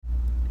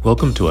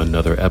Welcome to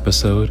another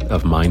episode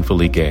of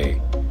Mindfully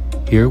Gay.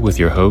 Here with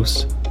your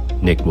hosts,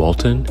 Nick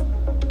Walton,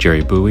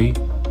 Jerry Bowie,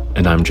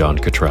 and I'm John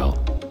Cottrell.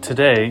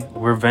 Today,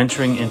 we're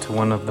venturing into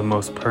one of the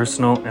most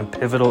personal and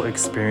pivotal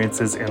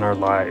experiences in our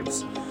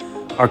lives,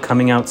 our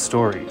coming out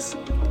stories.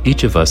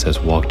 Each of us has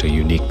walked a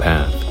unique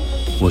path.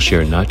 We'll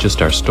share not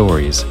just our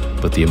stories,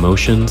 but the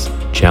emotions,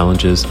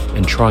 challenges,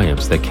 and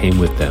triumphs that came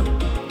with them.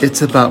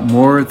 It's about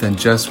more than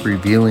just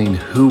revealing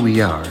who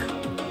we are.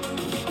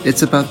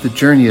 It's about the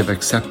journey of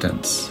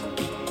acceptance,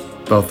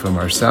 both from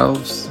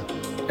ourselves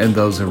and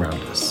those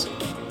around us.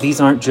 These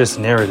aren't just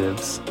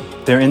narratives,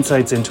 they're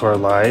insights into our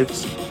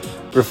lives,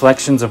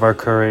 reflections of our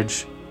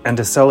courage, and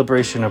a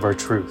celebration of our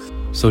truth.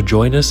 So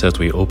join us as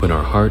we open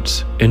our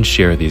hearts and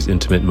share these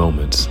intimate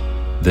moments.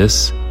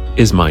 This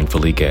is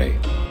Mindfully Gay.